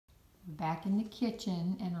back in the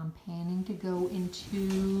kitchen, and I'm panning to go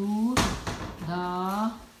into the,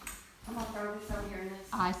 I'm gonna throw this over here in this.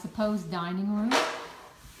 I suppose, dining room.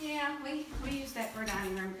 Yeah, we used that for a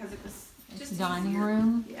dining room because it was It's just a dining easier.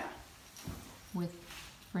 room Yeah. with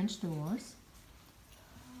French doors.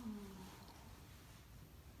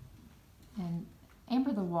 And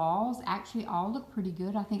Amber, the walls actually all look pretty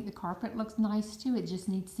good. I think the carpet looks nice too. It just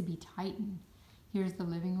needs to be tightened. Here's the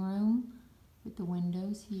living room with the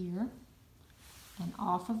windows here. And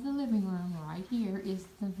off of the living room right here is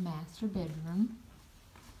the master bedroom.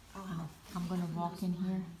 Oh, I'm going to walk in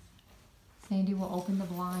here. Sandy will open the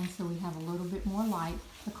blinds so we have a little bit more light.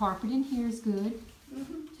 The carpet in here is good.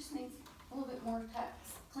 Just needs a little bit more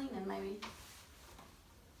cleaning maybe.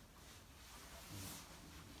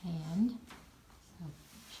 And so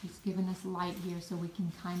she's given us light here so we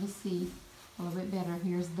can kind of see a little bit better.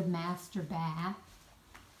 Here's the master bath.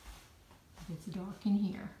 It's dark in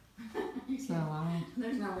here. So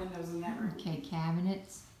There's no windows in that room. okay,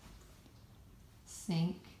 cabinets,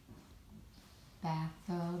 sink,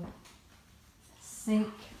 bathtub, sink,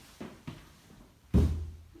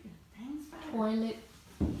 Thanks, babe. toilet,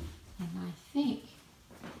 and I think,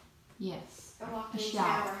 yes, A walk-in a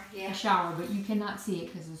shower. shower. Yeah. A shower, but you cannot see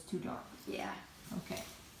it because it's too dark. Yeah. Okay,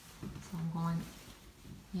 so I'm going,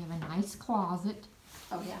 you have a nice closet,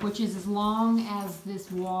 Oh yeah. which is as long as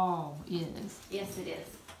this wall is. Yes, it is.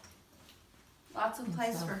 Lots of And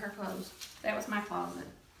place so- for her clothes. That was my closet.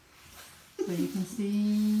 So you can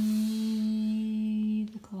see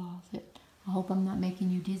the closet. I hope I'm not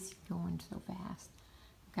making you dizzy going so fast.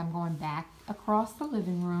 Okay, I'm going back across the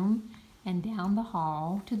living room and down the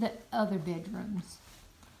hall to the other bedrooms.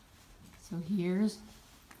 So here's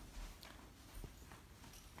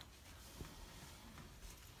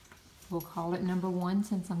we'll call it number one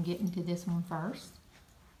since I'm getting to this one first.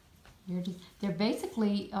 They're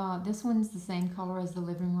basically, this one's the same color as the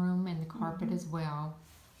living room and the carpet as well.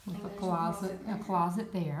 With And a there's a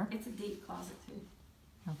closet there. It's a deep closet too.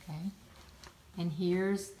 Okay. And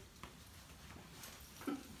here's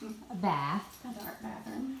a bath. A dark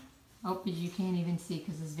bathroom. Oh, but you can't even see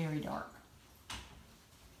because it's very dark.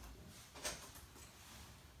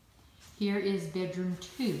 Here is bedroom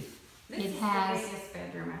 2. This It is has- the biggest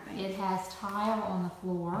bedroom, I think. It has tile on the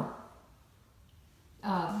floor.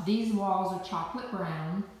 These walls are chocolate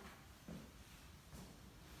brown.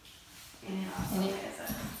 And it also and it- has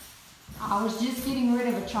a. I was just getting rid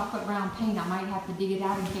of a chocolate brown paint. I might have to dig it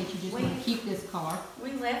out in case you just want to Wait. keep this color.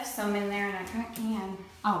 We left some in there and I can.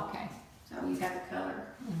 Oh, okay. So you got the color.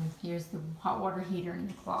 And here's the hot water heater in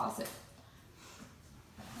the closet.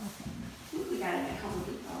 Okay. I think we got it at Home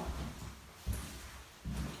Depot.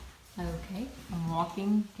 Okay, I'm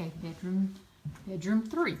walking. Okay, bedroom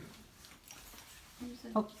 3.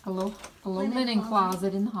 Oh, a little Linen linen closet.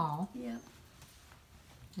 closet in the hall. Yep.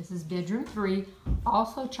 This is bedroom 3,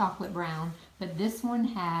 also chocolate brown, but this one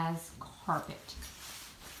has carpet.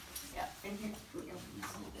 Yep. And here, we open this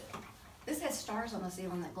a little bit. This has stars on the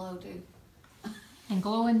ceiling that glow too. And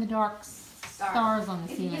glow in the dark stars on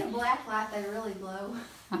the If you get a ceiling. black light, they really glow.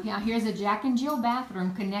 Okay, now here's a Jack and Jill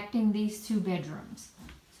bathroom connecting these 2 bedrooms.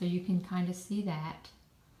 So you can kind of see that.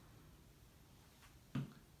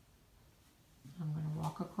 I'm going to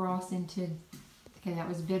walk across into, okay, that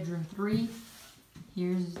was bedroom 3.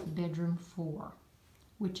 Here's bedroom 4,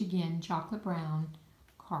 which again, chocolate brown,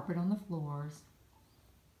 carpet on the floors,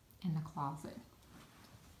 and the closet.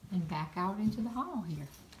 And back out into the hall here.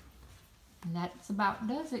 And that's about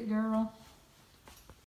does it, girl.